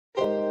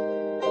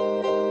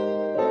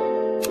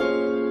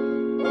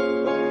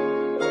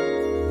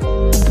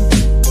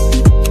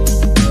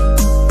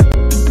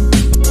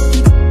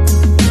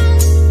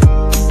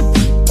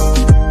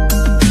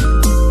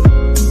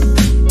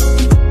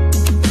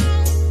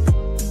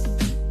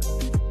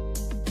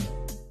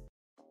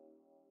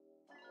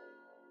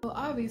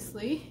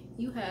obviously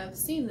you have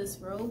seen this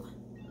robe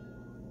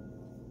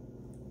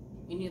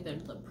in either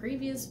the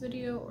previous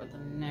video or the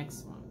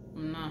next one.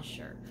 I'm not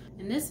sure.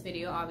 In this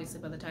video, obviously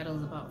by the title,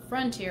 is about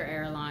Frontier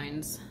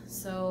Airlines.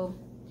 So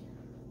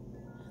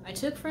I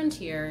took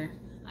Frontier.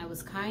 I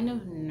was kind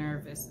of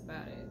nervous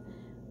about it.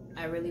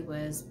 I really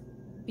was,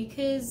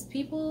 because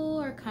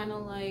people are kind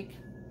of like,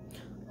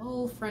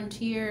 oh,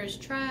 Frontier is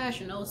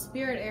trash, and oh,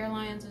 Spirit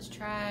Airlines is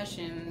trash,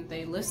 and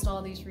they list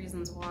all these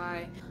reasons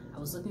why. I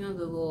was looking on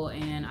Google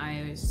and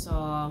I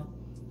saw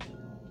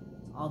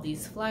all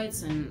these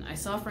flights and I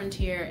saw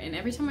Frontier, and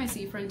every time I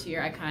see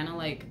Frontier I kind of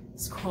like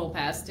scroll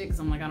past it because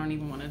I'm like, I don't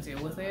even want to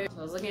deal with it. So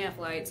I was looking at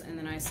flights and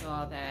then I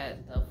saw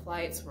that the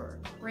flights were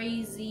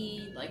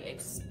crazy, like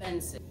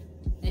expensive.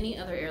 Any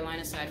other airline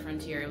aside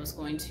Frontier, it was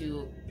going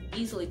to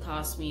easily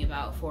cost me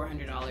about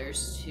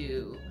 $400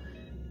 to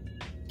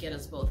get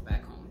us both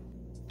back home.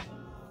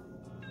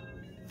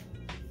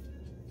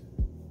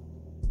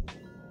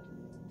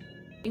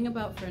 The thing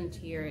about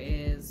Frontier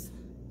is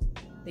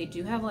they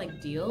do have like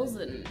deals,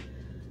 and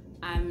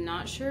I'm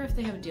not sure if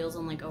they have deals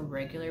on like a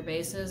regular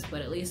basis,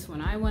 but at least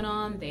when I went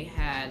on, they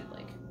had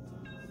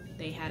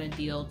a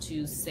deal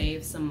to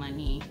save some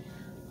money.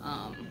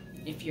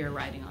 If you're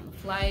riding on the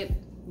flight,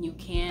 you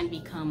can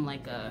become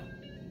like a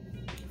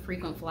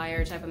frequent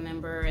flyer type of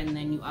member, and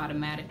then you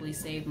automatically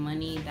save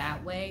money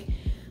that way,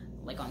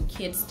 like on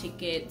kids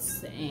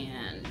tickets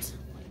and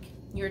like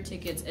your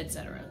tickets,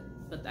 etc.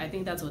 But I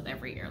think that's with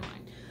every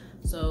airline.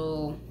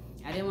 So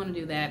I didn't want to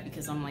do that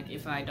because I'm like,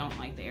 if I don't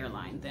like the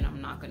airline, then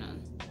I'm not gonna,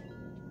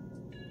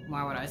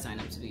 why would I sign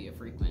up to be a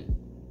frequent?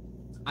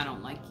 I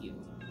don't like you,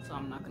 so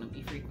I'm not gonna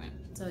be frequent.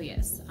 So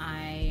yes,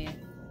 I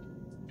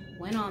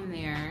went on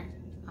there,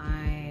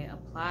 I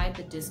applied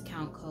the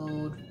discount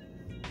code,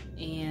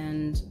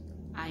 and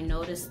I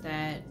noticed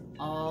that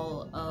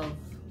all of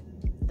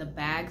the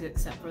bags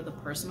except for the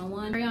personal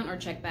one, carry-on or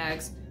check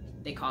bags,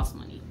 they cost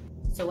money.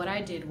 So what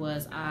I did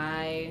was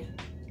I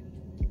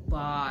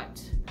bought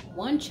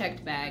 1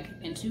 checked bag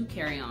and 2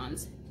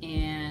 carry-ons,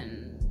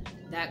 and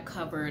that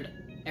covered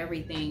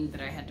everything that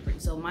I had to bring.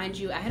 So mind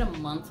you, I had a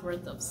month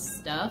worth of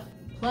stuff,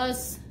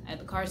 plus I had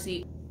the car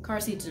seat. Car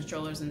seats and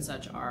strollers and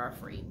such are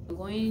free. I'm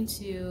going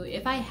to,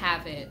 if I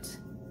have it,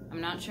 I'm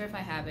not sure if I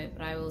have it,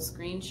 but I will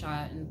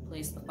screenshot and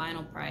place the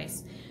final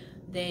price.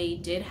 They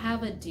did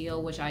have a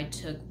deal, which I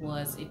took,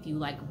 was if you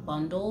like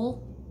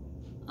bundle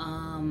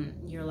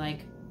your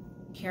like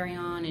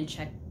carry-on and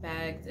check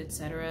bags,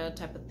 etc.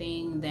 type of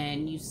thing,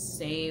 then you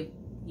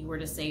were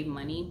to save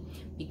money,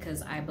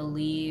 because I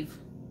believe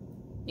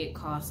it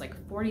costs like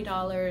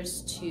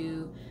 $40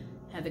 to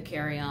have a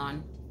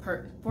carry-on,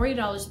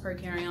 $40 per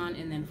carry-on,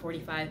 and then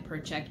 $45 per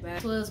checked bag.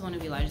 This was one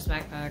of Elijah's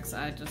backpacks.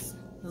 This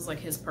was like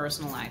his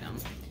personal item.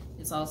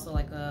 It's also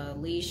like a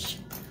leash.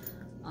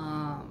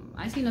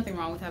 I see nothing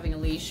wrong with having a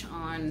leash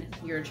on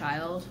your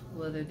child,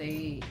 whether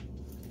they,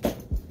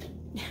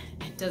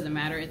 it doesn't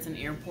matter. It's an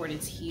airport,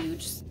 it's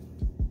huge.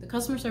 The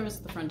customer service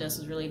at the front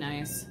desk is really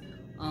nice.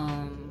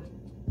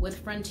 With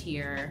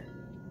Frontier,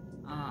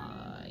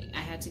 I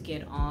had to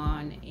get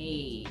on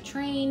a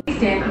train.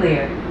 Stand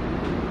clear.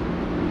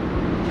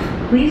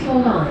 Please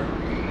hold on.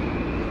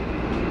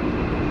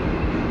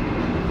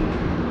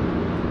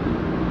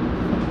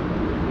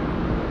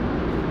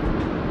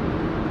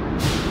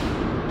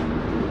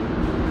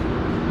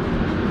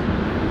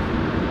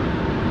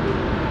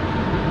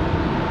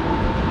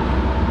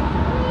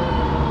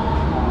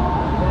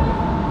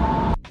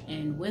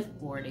 And with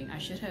boarding, I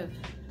should have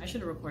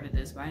recorded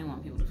this, but I didn't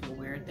want people to feel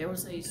weird. There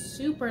was a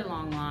super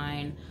long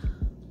line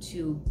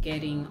to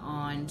getting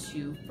on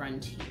to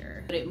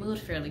Frontier, but it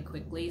moved fairly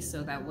quickly,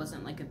 so that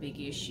wasn't like a big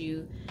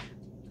issue.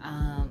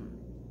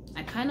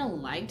 I kind of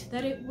liked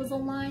that it was a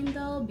line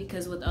though,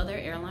 because with other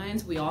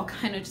airlines we all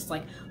kind of just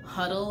like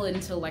huddle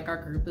until like our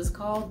group is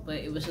called, but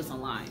it was just a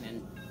line.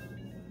 And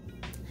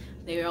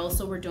they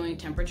also were doing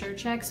temperature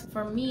checks.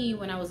 For me,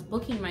 when I was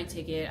booking my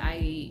ticket,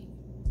 I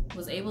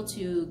was able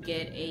to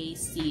get a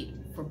seat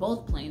for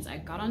both planes. I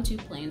got on 2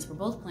 planes for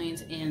both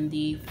planes in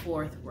the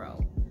 4th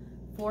row,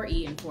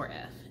 4E and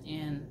 4F,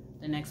 and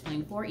the next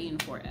plane 4E and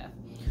 4F.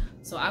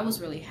 So I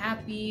was really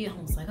happy. I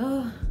was like,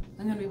 oh,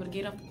 I'm gonna be able to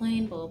get off the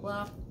plane, blah, blah,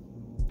 blah.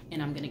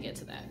 And I'm gonna get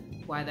to that,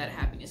 why that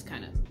happiness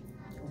kind of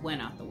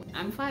went out the window.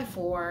 I'm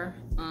 5'4",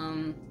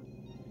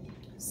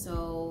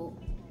 so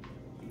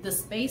the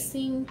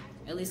spacing,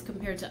 at least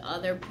compared to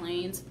other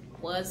planes,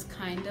 was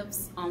kind of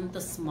on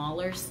the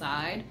smaller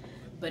side,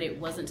 but it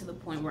wasn't to the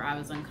point where I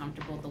was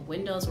uncomfortable. The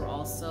windows were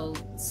also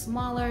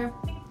smaller,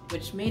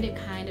 which made it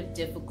kind of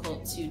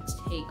difficult to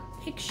take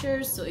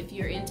pictures. So if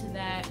you're into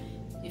that,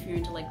 if you're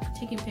into like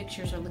taking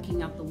pictures or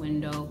looking out the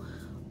window,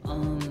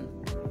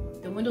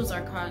 the windows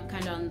are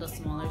kind of on the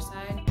smaller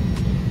side.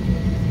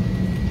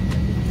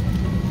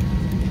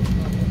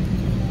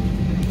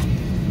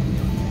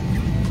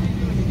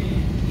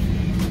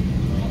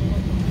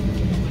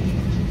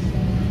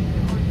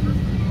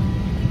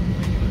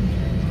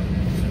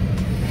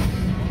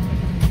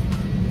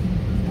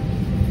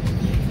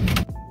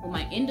 Well,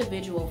 my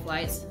individual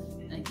flights,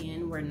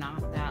 again, were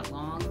not that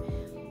long.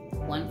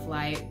 One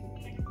flight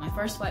My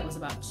first flight was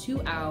about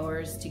 2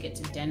 hours to get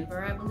to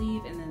Denver, I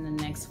believe, and then the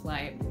next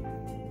flight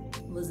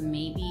was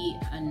maybe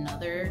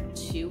another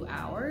 2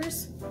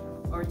 hours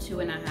or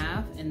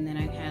 2.5, and then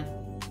I had,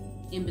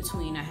 in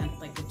between, I had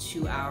like a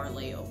 2-hour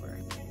layover.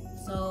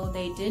 So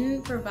they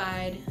didn't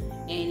provide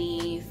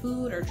any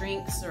food or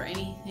drinks or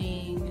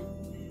anything.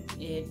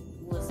 It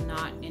was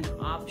not an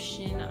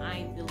option,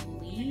 I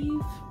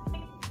believe.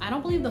 I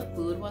don't believe the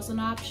food was an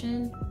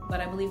option, but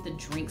I believe the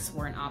drinks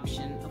were an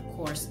option, of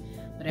course.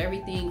 But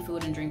everything,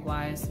 food and drink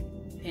wise,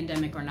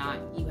 pandemic or not,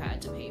 you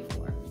had to pay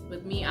for.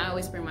 With me, I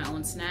always bring my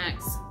own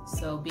snacks,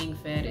 so being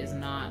fed is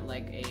not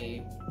like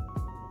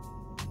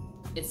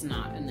it's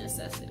not a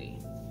necessity.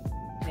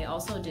 They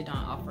also did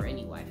not offer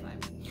any Wi-Fi.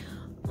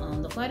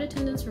 The flight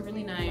attendants were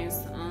really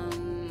nice. I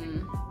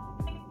don't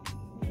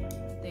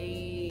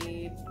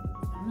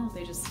know,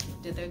 they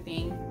just did their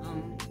thing.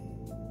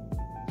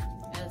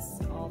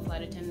 As all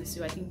flight attendants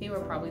do, I think they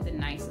were probably the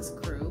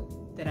nicest crew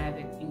that I've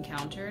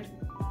encountered.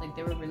 Like,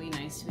 they were really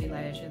nice to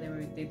Elijah.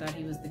 They thought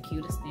he was the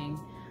cutest thing.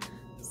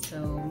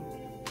 So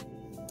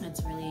that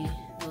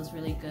was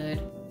really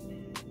good.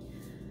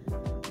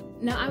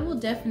 Now, I will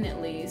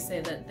definitely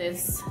say that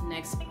this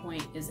next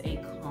point is a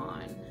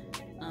con.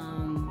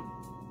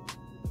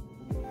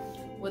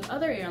 With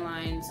other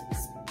airlines,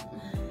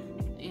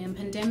 in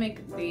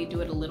pandemic, they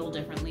do it a little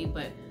differently,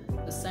 but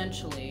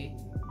essentially,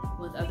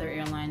 with other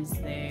airlines,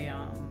 they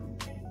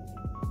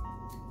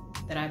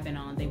that I've been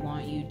on, they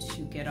want you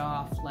to get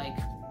off like,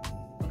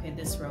 okay,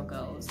 this row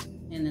goes,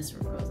 and this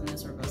row goes, and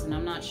this row goes. And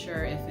I'm not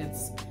sure if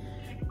it's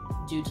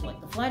due to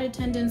like the flight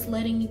attendants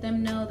letting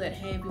them know that,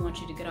 hey, we want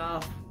you to get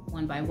off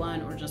one by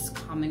one, or just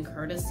common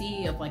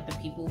courtesy of like the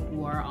people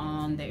who are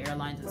on the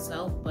airlines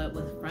itself. But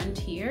with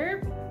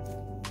Frontier,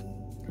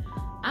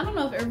 I don't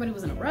know if everybody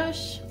was in a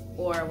rush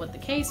or what the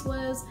case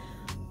was,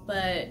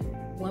 but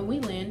when we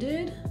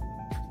landed,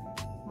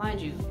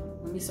 mind you,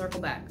 let me circle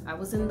back. I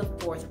was in the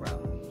 4th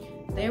row.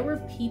 There were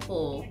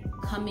people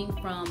coming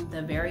from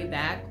the very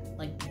back,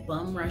 like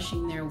bum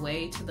rushing their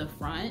way to the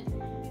front,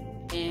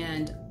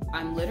 and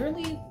I'm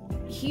literally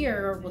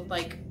here with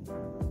like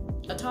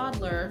a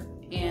toddler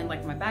and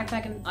like my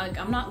backpack, and like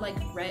I'm not like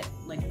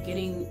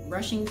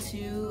rushing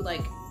to,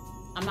 like,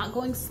 I'm not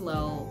going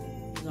slow,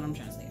 is what I'm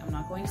trying to say. I'm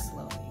not going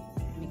slow.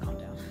 Let me calm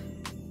down.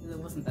 It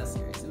wasn't that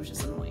serious, it was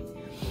just annoying.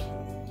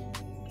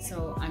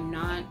 So I'm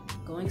not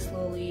going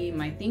slowly,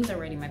 my things are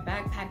ready, my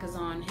backpack is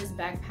on, his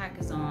backpack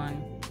is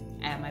on,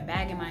 I have my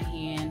bag in my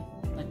hand,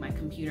 like my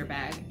computer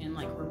bag, and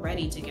like we're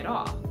ready to get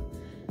off.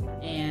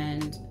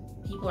 And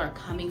people are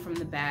coming from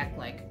the back,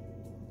 like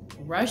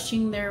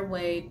rushing their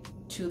way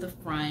to the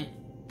front,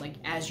 like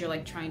as you're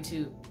like trying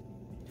to,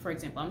 for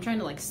example, I'm trying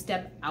to like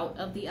step out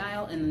of the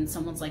aisle, and then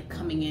someone's like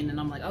coming in, and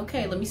I'm like,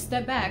 okay, let me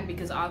step back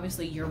because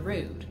obviously you're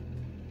rude.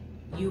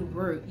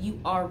 You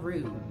are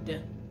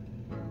rude.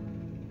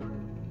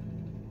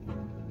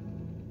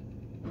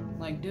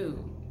 Like, dude.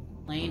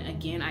 Lane,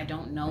 again, I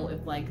don't know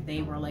if like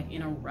they were like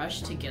in a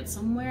rush to get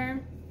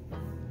somewhere,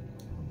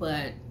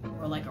 but,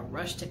 or like a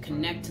rush to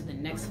connect to the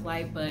next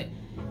flight, but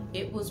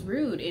it was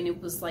rude, and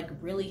it was like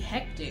really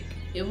hectic.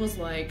 It was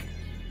like,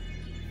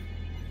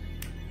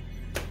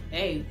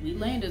 hey, we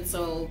landed,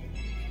 so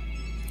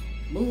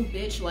move,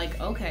 bitch. Like,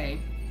 okay.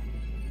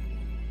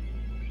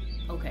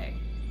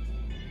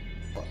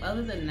 Well,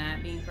 other than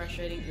that being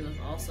frustrating, it was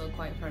also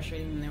quite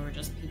frustrating when there were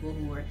just people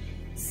who were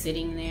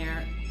sitting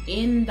there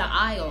in the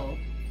aisle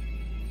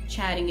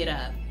chatting it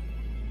up.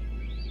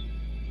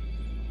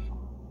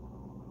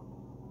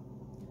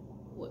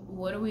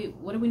 What do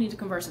we need to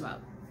converse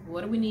about?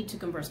 What do we need to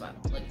converse about?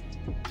 Like,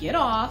 get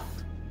off,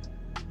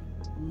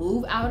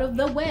 move out of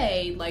the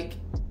way. Like,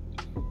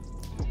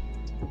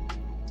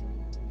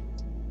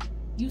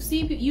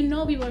 you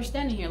know people are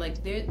standing here.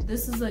 Like,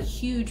 this is a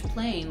huge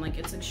plane. Like,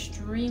 it's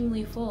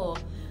extremely full.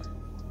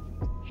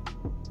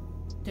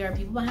 There are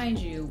people behind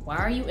you. Why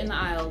are you in the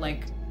aisle?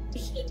 Like,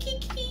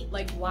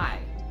 like, why?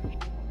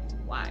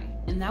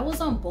 And that was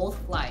on both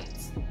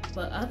flights.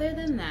 But other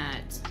than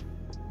that,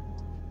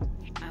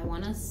 I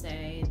want to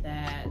say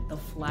that the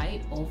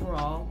flight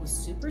overall was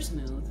super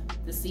smooth.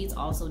 The seats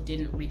also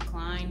didn't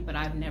recline, but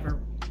I've never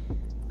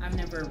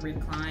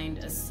reclined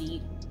a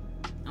seat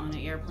on an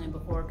airplane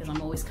before because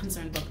I'm always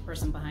concerned about the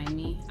person behind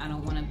me. I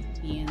don't want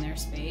to be in their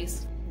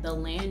space. The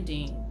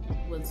landing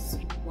was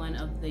one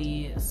of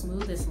the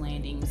smoothest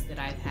landings that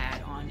I've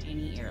had on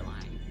any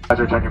airline. As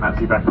you're checking that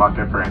seat back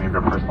pocket for any of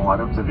your personal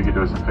items, if you could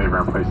do us a favor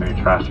and place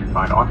any trash you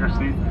find on your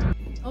seat.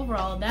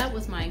 Overall, that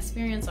was my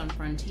experience on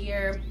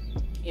Frontier.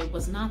 It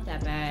was not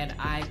that bad.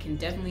 I can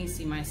definitely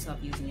see myself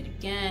using it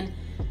again,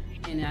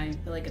 and I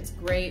feel like it's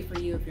great for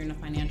you if you're in a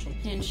financial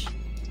pinch.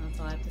 That's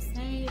all I have to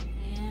say,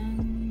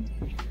 and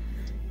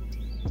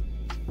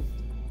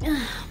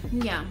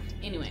yeah,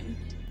 anyway.